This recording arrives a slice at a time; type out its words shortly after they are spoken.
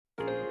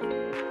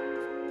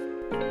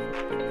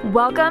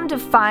Welcome to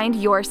Find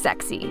Your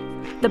Sexy,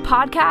 the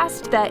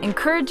podcast that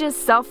encourages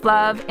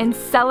self-love and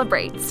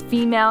celebrates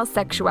female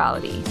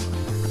sexuality.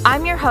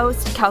 I'm your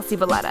host, Kelsey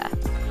Valletta,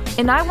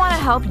 and I want to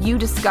help you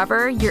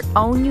discover your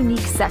own unique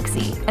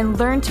sexy and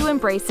learn to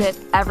embrace it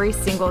every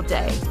single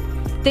day.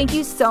 Thank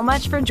you so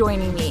much for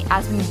joining me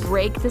as we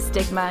break the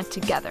stigma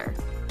together.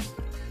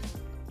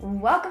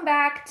 Welcome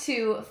back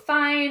to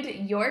Find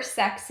Your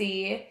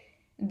Sexy.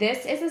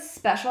 This is a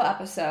special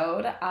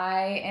episode.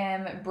 I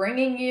am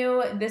bringing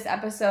you this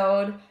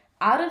episode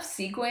out of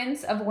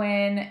sequence of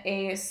when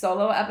a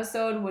solo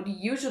episode would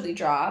usually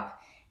drop,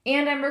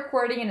 and I'm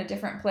recording in a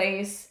different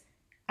place.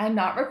 I'm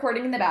not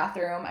recording in the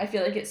bathroom. I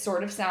feel like it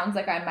sort of sounds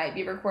like I might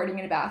be recording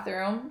in a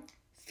bathroom.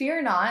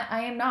 Fear not,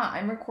 I am not.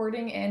 I'm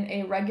recording in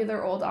a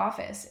regular old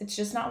office. It's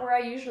just not where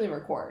I usually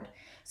record.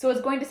 So it's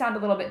going to sound a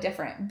little bit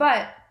different,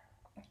 but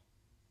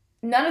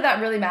none of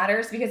that really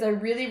matters because I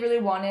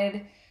really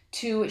wanted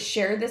to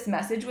share this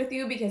message with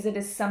you because it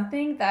is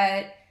something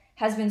that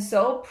has been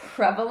so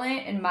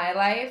prevalent in my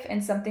life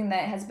and something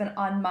that has been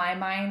on my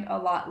mind a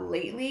lot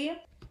lately.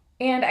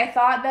 And I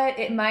thought that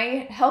it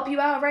might help you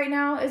out right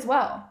now as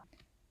well.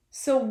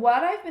 So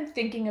what I've been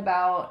thinking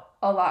about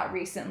a lot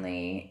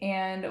recently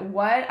and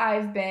what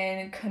I've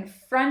been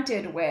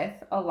confronted with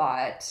a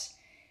lot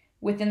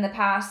within the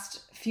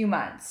past few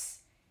months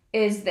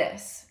is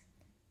this.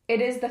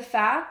 It is the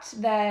fact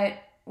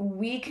that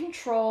we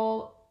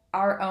control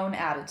our own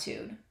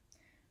attitude.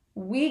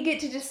 We get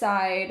to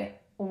decide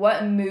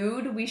what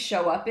mood we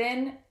show up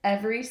in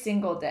every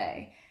single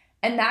day.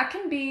 And that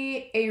can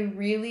be a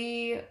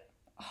really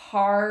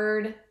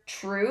hard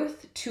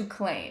truth to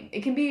claim.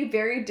 It can be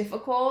very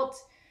difficult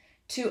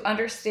to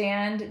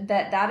understand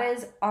that that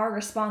is our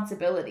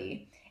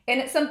responsibility.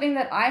 And it's something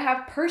that I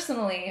have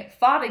personally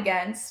fought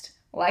against,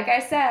 like I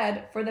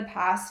said, for the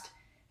past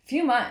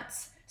few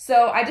months.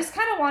 So I just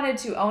kind of wanted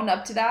to own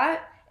up to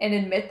that and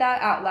admit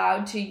that out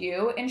loud to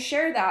you and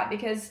share that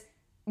because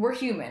we're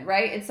human,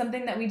 right? It's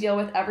something that we deal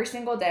with every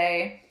single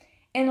day.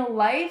 And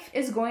life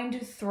is going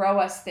to throw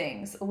us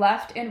things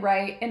left and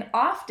right. And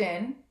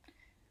often,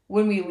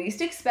 when we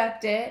least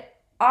expect it,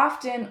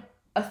 often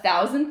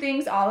 1,000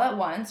 things all at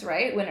once,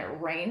 right? When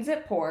it rains,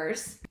 it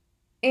pours.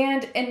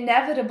 And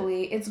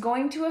inevitably, it's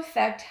going to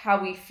affect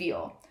how we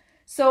feel.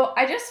 So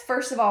I just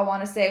first of all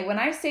want to say, when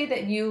I say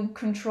that you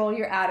control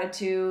your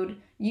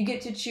attitude, you get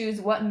to choose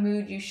what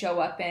mood you show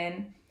up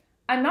in,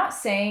 I'm not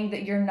saying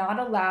that you're not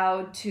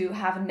allowed to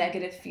have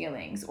negative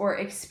feelings or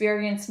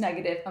experience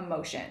negative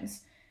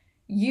emotions.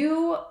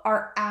 You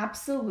are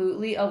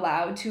absolutely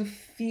allowed to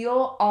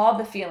feel all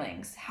the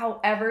feelings,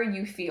 however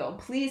you feel.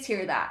 Please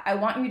hear that. I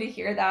want you to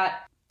hear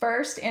that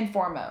first and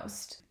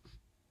foremost.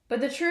 But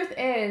the truth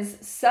is,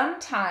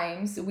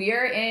 sometimes we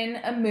are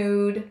in a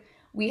mood,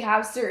 we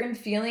have certain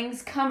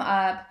feelings come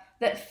up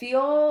that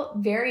feel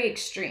very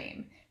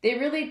extreme. They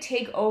really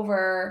take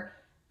over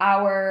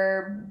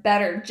our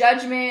better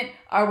judgment,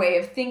 our way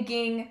of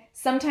thinking.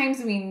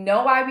 Sometimes we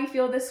know why we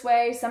feel this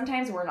way.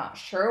 Sometimes we're not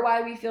sure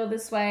why we feel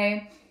this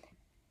way.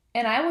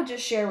 And I will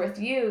just share with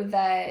you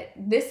that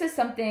this is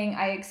something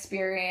I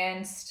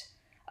experienced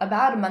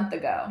about a month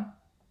ago.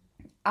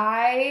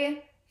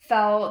 I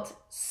felt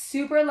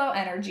super low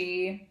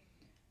energy,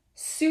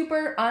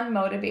 super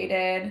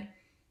unmotivated,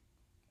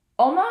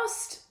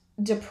 almost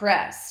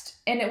depressed.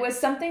 And it was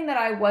something that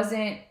I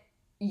wasn't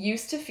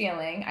used to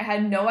feeling. I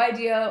had no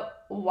idea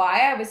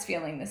why I was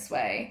feeling this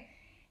way.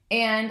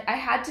 And I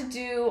had to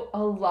do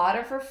a lot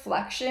of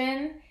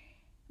reflection.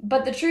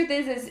 But the truth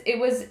is it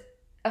was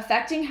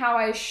affecting how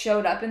I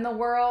showed up in the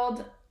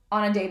world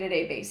on a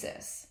day-to-day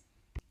basis.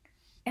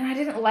 And I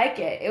didn't like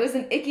it. It was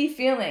an icky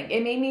feeling.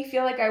 It made me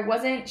feel like I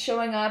wasn't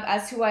showing up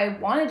as who I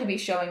wanted to be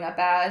showing up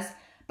as.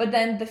 But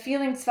then the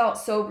feelings felt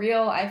so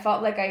real. I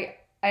felt like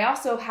I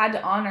also had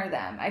to honor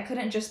them. I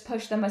couldn't just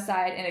push them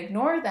aside and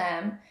ignore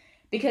them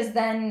because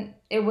then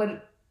it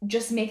would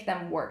just make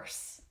them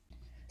worse.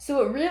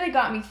 So it really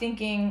got me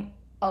thinking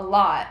a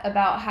lot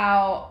about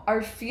how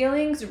our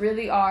feelings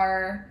really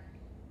are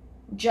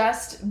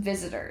just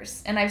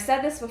visitors. And I've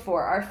said this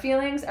before, our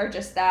feelings are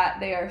just that.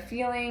 They are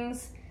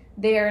feelings.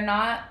 They are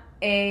not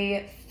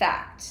a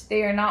fact.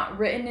 They are not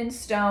written in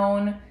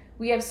stone.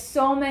 We have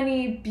so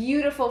many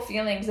beautiful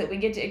feelings that we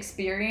get to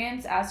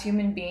experience as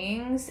human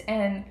beings,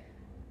 and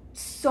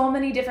so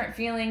many different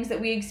feelings that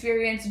we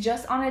experience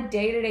just on a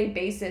day-to-day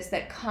basis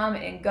that come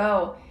and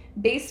go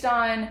based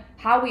on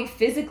how we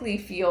physically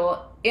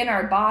feel in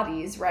our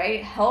bodies,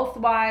 right?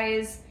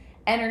 Health-wise,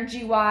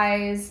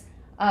 energy-wise,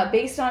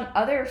 based on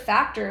other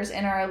factors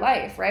in our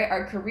life, right?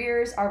 Our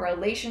careers, our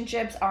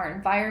relationships, our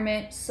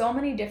environment, so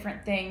many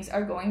different things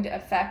are going to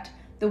affect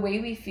the way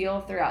we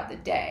feel throughout the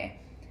day.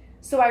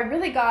 So I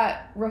really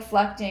got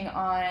reflecting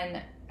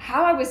on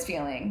how I was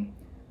feeling,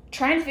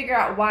 trying to figure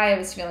out why I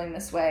was feeling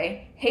this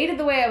way, hated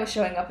the way I was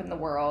showing up in the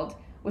world,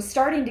 was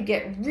starting to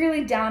get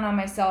really down on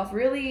myself,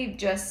 really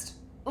just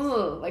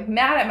like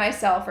mad at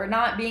myself for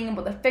not being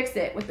able to fix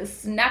it with the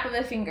snap of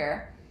a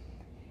finger.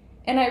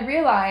 And I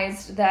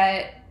realized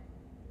that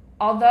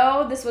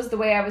although this was the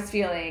way I was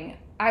feeling,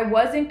 I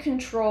was in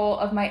control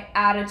of my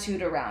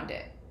attitude around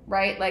it,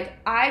 right? Like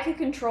I could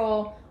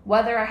control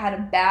whether I had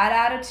a bad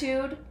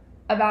attitude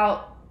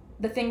about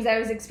the things I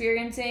was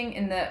experiencing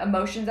and the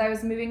emotions I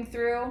was moving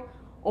through,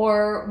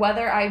 or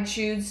whether I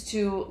choose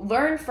to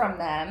learn from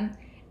them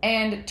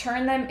and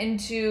turn them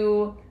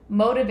into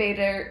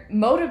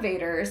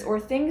motivators or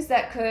things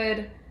that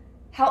could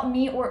help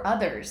me or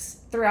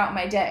others throughout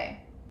my day.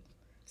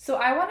 So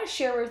I want to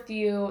share with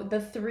you the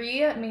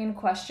 3 main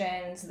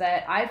questions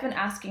that I've been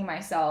asking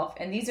myself,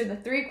 and these are the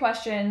 3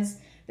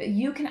 questions that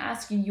you can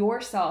ask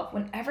yourself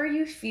whenever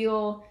you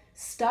feel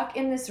stuck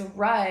in this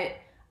rut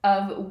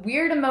of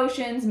weird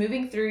emotions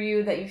moving through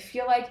you that you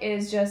feel like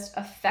is just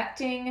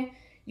affecting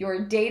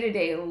your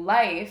day-to-day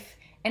life,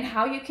 and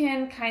how you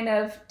can kind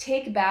of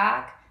take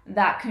back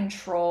that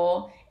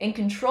control and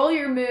control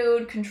your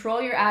mood,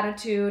 control your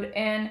attitude,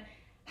 and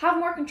have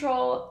more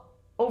control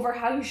over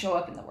how you show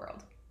up in the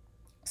world.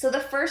 So the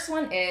first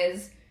one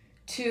is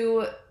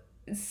to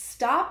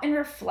stop and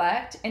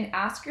reflect and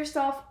ask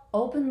yourself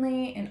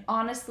openly and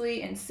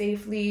honestly and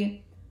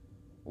safely,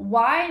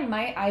 why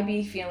might I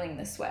be feeling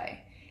this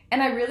way?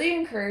 And I really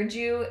encourage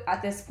you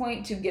at this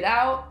point to get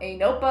out a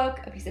notebook,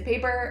 a piece of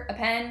paper, a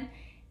pen,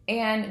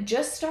 and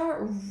just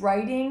start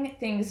writing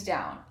things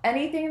down,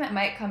 anything that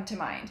might come to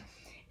mind.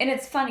 And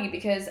it's funny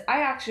because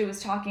I actually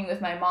was talking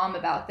with my mom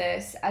about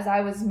this as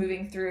I was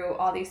moving through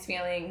all these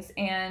feelings,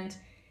 and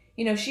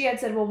she had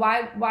said, well,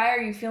 why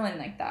are you feeling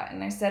like that?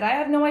 And I said, I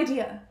have no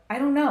idea. I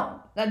don't know.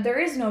 That there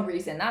is no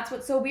reason. That's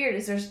what's so weird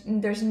is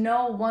there's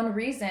no one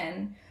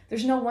reason.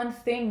 There's no one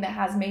thing that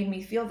has made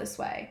me feel this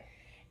way.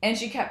 And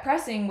she kept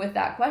pressing with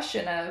that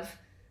question of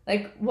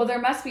like, well, there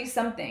must be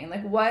something.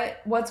 Like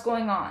what's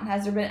going on?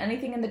 Has there been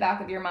anything in the back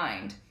of your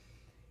mind?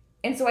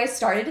 And so I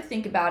started to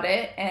think about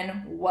it,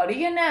 and what do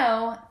you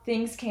know?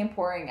 Things came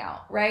pouring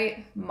out,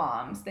 right?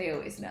 Moms, they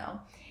always know.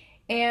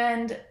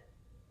 And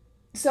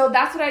so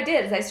that's what I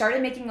did, is I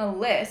started making a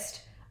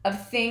list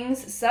of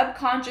things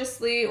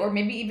subconsciously, or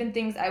maybe even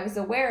things I was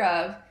aware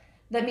of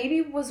that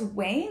maybe was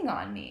weighing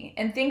on me,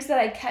 and things that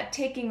I kept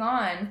taking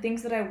on,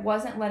 things that I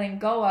wasn't letting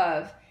go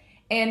of,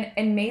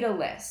 and made a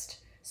list.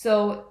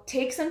 So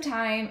take some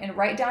time and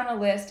write down a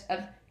list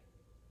of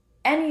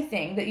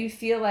anything that you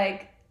feel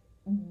like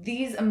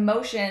these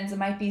emotions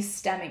might be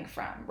stemming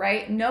from,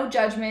 right? No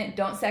judgment,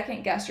 don't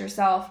second guess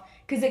yourself,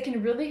 because it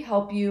can really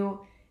help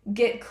you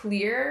get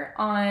clear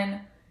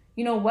on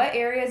what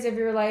areas of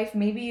your life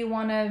maybe you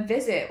want to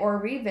visit or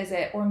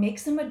revisit or make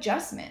some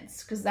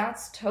adjustments, because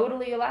that's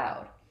totally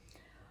allowed.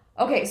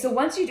 Okay, so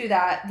once you do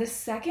that, the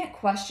second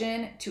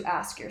question to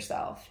ask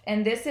yourself,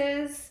 and this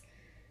is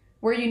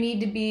where you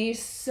need to be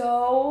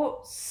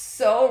so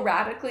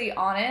radically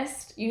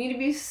honest. You need to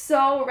be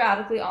so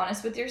radically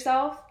honest with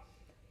yourself.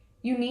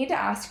 You need to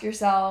ask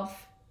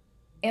yourself,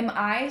 am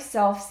I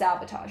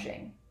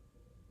self-sabotaging?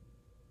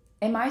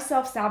 Am I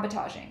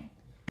self-sabotaging?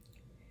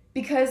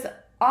 Because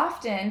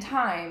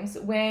oftentimes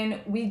when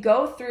we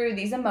go through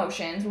these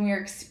emotions, when we're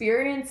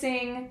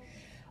experiencing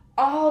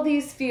all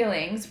these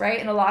feelings, right?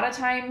 And a lot of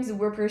times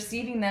we're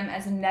perceiving them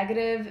as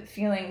negative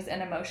feelings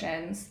and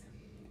emotions.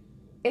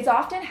 It's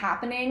often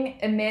happening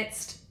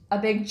amidst a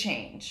big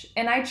change.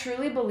 And I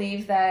truly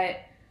believe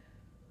that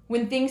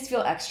when things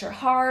feel extra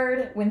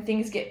hard, when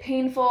things get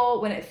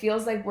painful, when it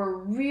feels like we're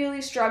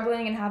really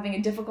struggling and having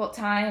a difficult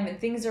time and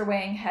things are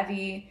weighing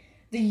heavy,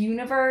 the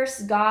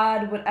universe,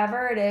 God,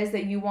 whatever it is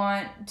that you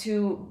want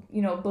to,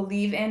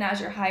 believe in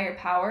as your higher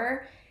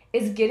power,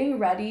 is getting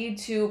ready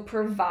to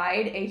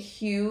provide a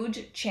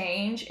huge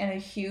change and a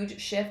huge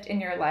shift in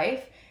your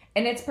life,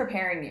 and it's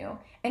preparing you.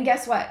 And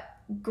guess what?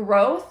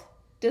 Growth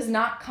does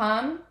not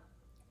come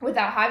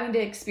without having to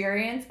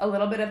experience a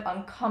little bit of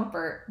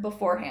uncomfort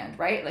beforehand,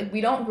 right? Like we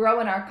don't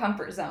grow in our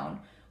comfort zone.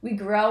 We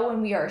grow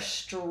when we are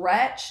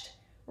stretched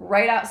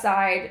right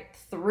outside,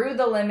 through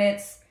the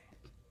limits,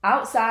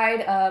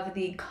 outside of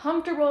the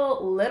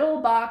comfortable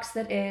little box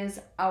that is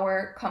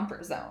our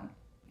comfort zone.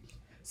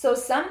 So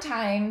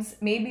sometimes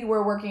maybe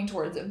we're working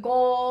towards a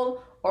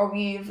goal, or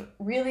we've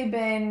really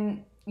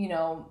been,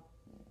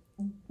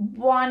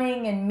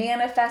 wanting and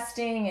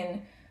manifesting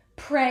and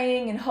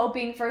praying and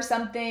hoping for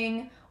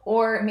something,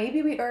 or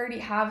maybe we already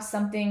have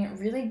something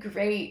really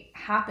great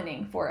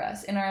happening for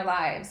us in our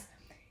lives.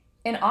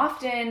 And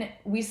often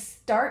we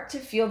start to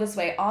feel this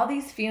way. All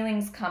these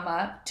feelings come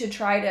up to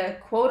try to,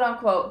 quote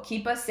unquote,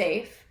 keep us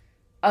safe,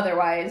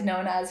 otherwise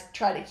known as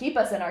try to keep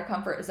us in our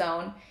comfort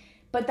zone.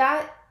 But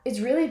that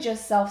is really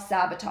just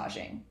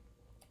self-sabotaging.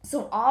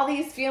 So all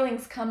these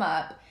feelings come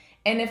up,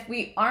 and if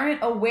we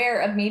aren't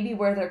aware of maybe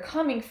where they're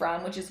coming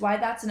from, which is why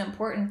that's an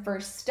important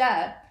first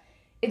step,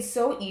 it's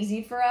so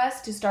easy for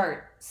us to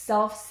start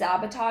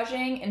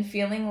self-sabotaging and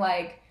feeling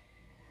like,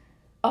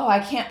 oh, I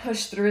can't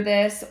push through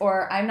this,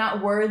 or I'm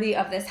not worthy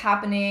of this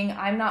happening.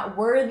 I'm not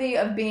worthy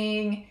of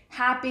being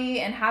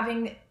happy and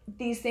having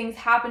these things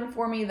happen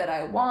for me that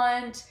I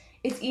want.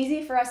 It's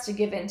easy for us to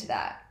give into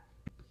that.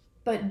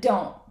 But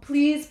don't.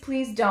 Please,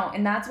 please don't.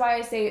 And that's why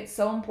I say it's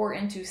so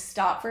important to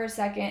stop for a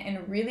second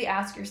and really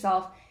ask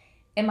yourself,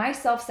 am I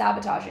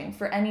self-sabotaging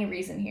for any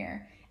reason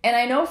here? And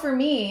I know for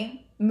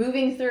me,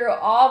 moving through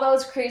all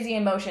those crazy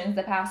emotions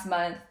the past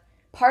month,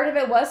 part of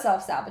it was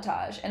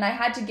self-sabotage. And I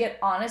had to get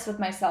honest with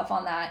myself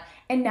on that.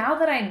 And now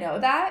that I know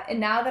that, and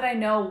now that I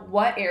know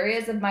what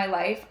areas of my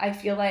life I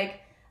feel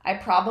like I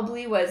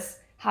probably was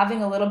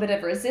having a little bit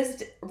of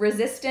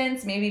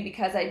resistance, maybe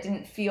because I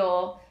didn't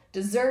feel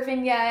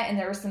deserving yet and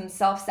there was some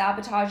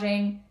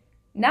self-sabotaging,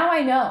 now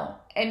I know.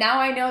 And now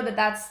I know that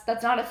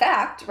that's not a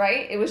fact,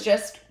 right? It was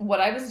just what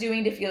I was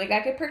doing to feel like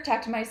I could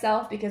protect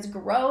myself, because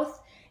growth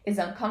is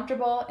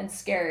uncomfortable and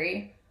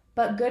scary,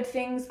 but good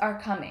things are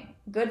coming.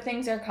 Good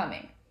things are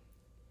coming.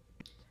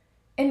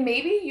 And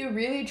maybe you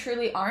really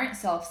truly aren't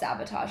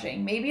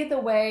self-sabotaging. Maybe the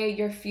way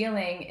you're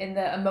feeling and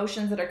the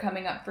emotions that are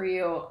coming up for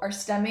you are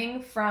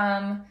stemming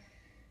from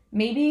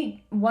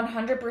maybe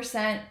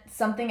 100%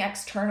 something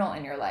external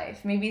in your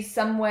life. Maybe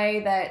some way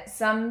that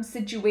some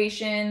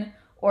situation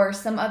or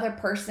some other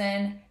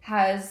person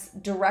has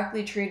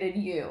directly treated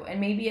you. And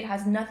maybe it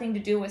has nothing to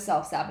do with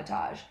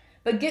self-sabotage.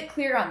 But get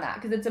clear on that,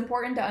 because it's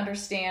important to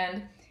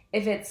understand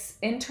if it's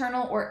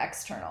internal or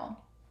external.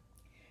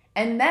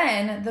 And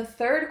then the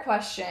third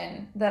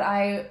question that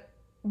I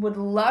would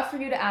love for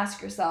you to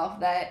ask yourself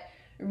that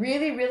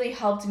really, really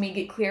helped me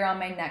get clear on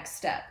my next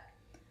step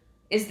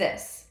is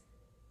this: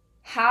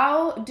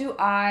 how do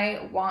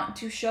I want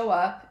to show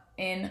up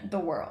in the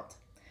world?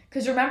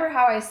 Because remember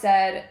how I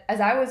said,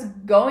 as I was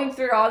going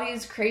through all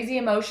these crazy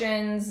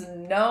emotions,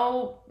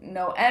 no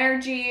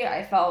energy,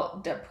 I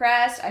felt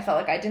depressed, I felt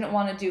like I didn't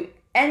want to do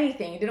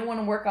anything, didn't want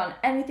to work on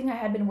anything I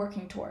had been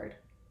working toward,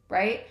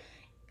 right?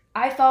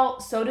 I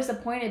felt so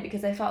disappointed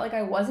because I felt like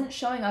I wasn't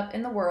showing up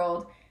in the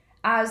world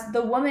as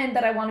the woman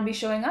that I want to be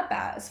showing up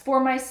as, for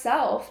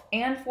myself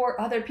and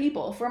for other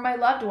people, for my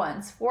loved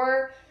ones,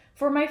 for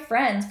my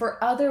friends,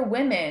 for other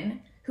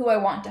women who I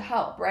want to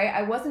help, right?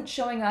 I wasn't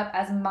showing up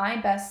as my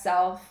best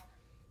self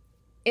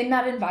in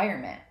that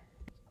environment.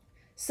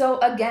 So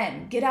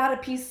again, get out a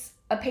piece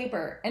of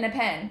paper and a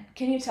pen.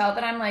 Can you tell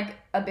that I'm like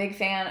a big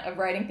fan of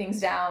writing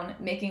things down,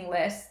 making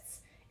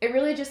lists? It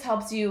really just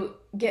helps you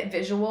get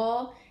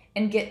visual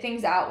and get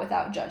things out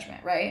without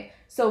judgment, right?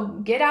 So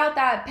get out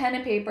that pen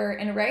and paper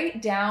and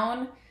write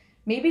down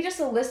maybe just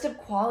a list of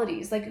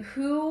qualities. Like,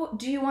 who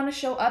do you want to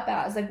show up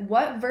as? Like,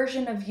 what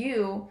version of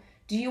you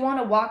do you want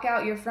to walk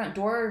out your front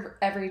door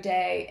every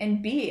day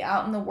and be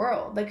out in the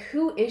world? Like,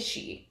 who is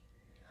she?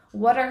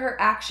 What are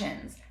her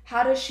actions?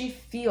 How does she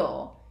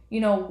feel? You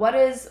know, what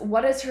is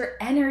her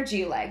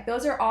energy like?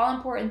 Those are all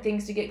important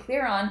things to get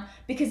clear on,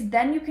 because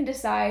then you can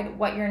decide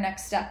what your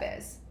next step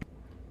is.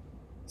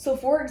 So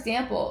for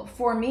example,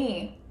 for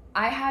me,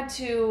 I had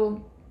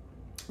to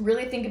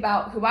really think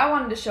about who I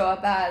wanted to show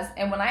up as.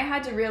 And when I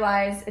had to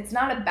realize it's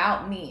not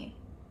about me,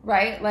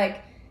 right?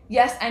 Like,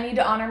 yes, I need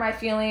to honor my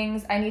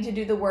feelings. I need to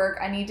do the work.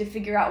 I need to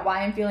figure out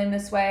why I'm feeling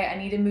this way. I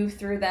need to move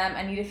through them.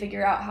 I need to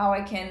figure out how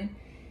I can,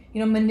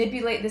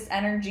 manipulate this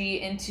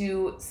energy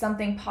into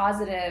something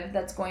positive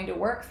that's going to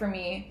work for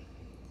me.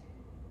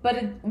 But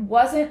it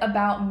wasn't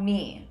about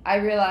me. I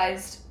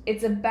realized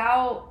it's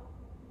about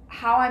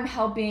how I'm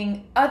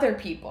helping other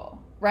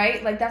people,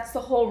 right? Like, that's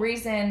the whole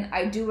reason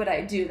I do what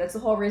I do. That's the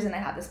whole reason I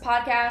have this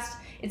podcast.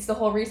 It's the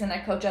whole reason I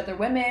coach other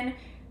women,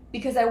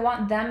 because I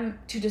want them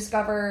to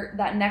discover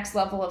that next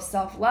level of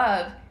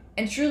self-love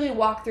and truly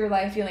walk through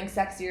life feeling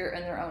sexier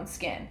in their own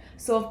skin.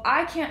 So if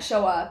I can't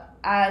show up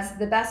as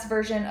the best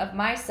version of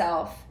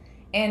myself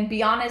and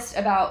be honest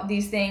about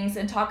these things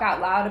and talk out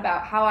loud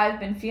about how I've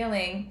been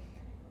feeling,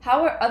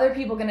 how are other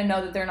people going to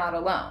know that they're not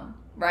alone,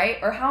 right?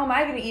 Or how am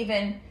I going to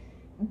even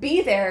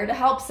be there to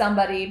help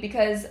somebody,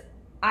 because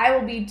I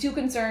will be too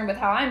concerned with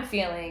how I'm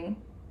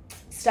feeling,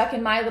 stuck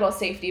in my little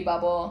safety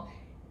bubble,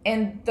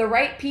 and the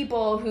right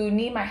people who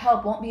need my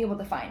help won't be able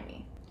to find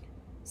me.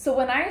 So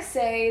when I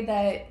say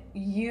that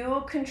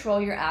you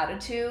control your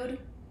attitude,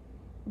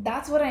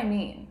 that's what I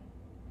mean.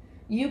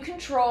 You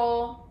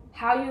control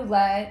how you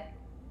let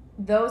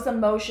those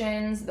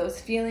emotions,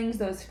 those feelings,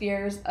 those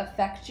fears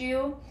affect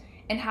you,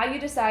 and how you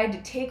decide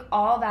to take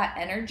all that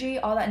energy,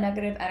 all that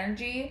negative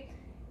energy,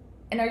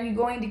 and are you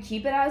going to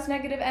keep it as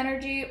negative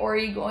energy, or are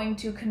you going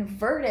to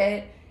convert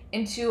it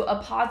into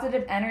a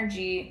positive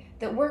energy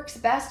that works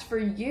best for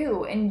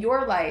you in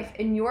your life,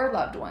 in your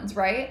loved ones,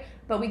 right?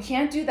 But we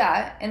can't do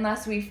that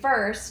unless we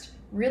first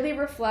really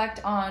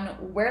reflect on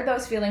where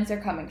those feelings are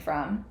coming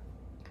from,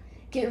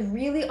 get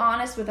really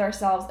honest with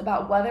ourselves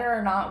about whether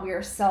or not we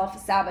are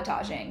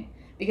self-sabotaging,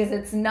 because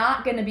it's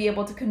not going to be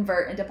able to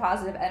convert into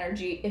positive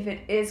energy if it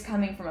is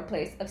coming from a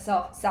place of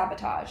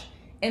self-sabotage,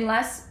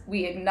 unless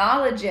we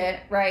acknowledge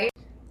it, right?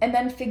 And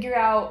then figure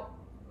out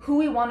who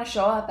we want to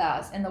show up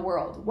as in the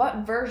world,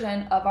 what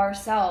version of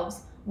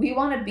ourselves we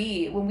want to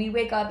be when we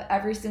wake up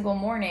every single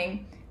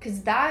morning,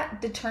 because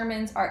that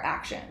determines our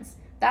actions.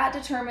 That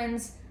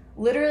determines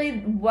literally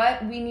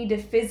what we need to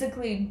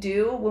physically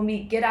do when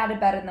we get out of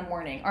bed in the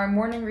morning, our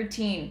morning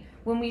routine,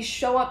 when we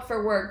show up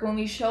for work, when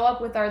we show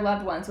up with our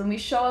loved ones, when we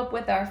show up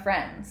with our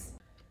friends.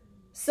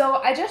 So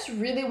I just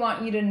really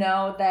want you to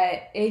know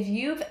that if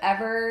you've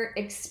ever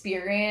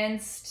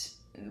experienced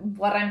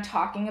what I'm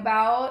talking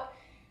about,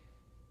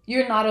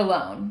 you're not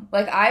alone.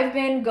 Like, I've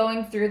been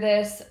going through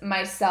this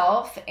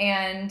myself,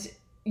 and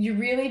you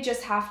really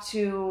just have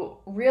to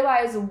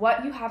realize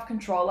what you have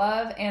control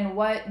of and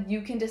what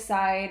you can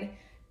decide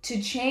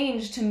to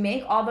change to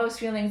make all those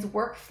feelings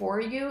work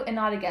for you and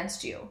not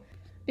against you.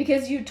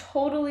 Because you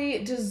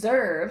totally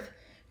deserve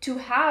to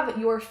have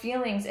your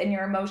feelings and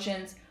your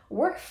emotions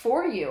work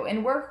for you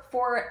and work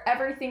for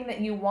everything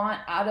that you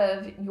want out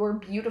of your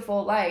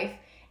beautiful life,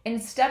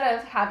 instead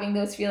of having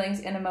those feelings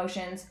and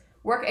emotions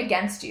work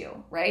against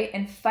you, right?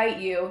 And fight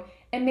you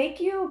and make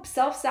you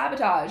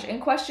self-sabotage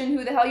and question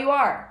who the hell you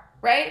are,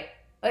 right?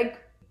 Like,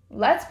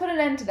 let's put an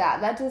end to that.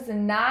 That does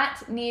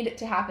not need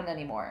to happen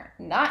anymore.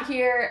 Not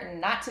here,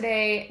 not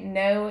today.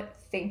 No,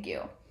 thank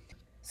you.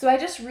 So I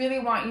just really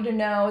want you to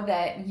know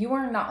that you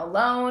are not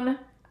alone.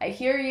 I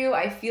hear you,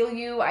 I feel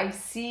you, I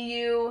see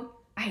you,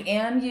 I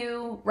am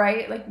you,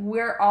 right? Like,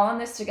 we're all in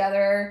this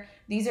together.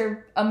 These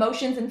are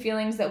emotions and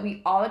feelings that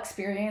we all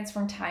experience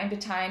from time to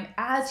time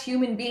as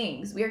human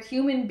beings. We are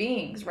human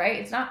beings, right?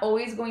 It's not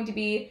always going to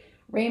be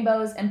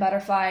rainbows and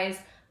butterflies,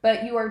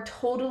 but you are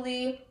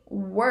totally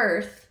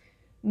worth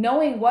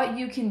knowing what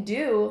you can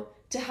do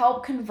to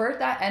help convert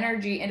that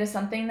energy into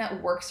something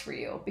that works for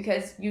you,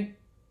 because you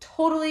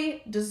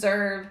totally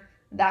deserve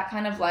that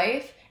kind of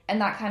life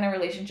and that kind of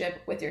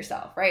relationship with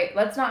yourself, right?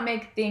 Let's not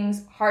make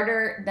things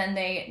harder than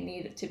they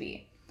need to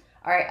be.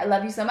 All right, I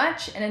love you so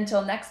much. And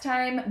until next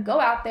time, go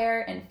out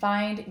there and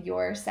find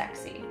your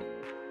sexy.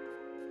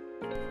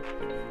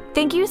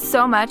 Thank you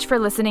so much for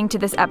listening to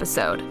this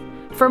episode.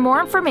 For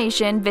more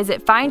information,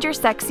 visit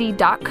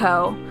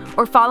findyoursexy.co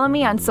or follow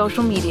me on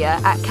social media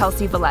at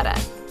Kelsey Valletta.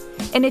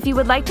 And if you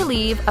would like to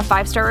leave a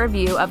 5-star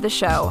review of the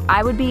show,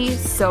 I would be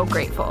so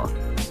grateful.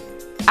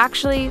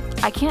 Actually,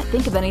 I can't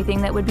think of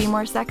anything that would be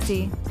more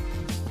sexy.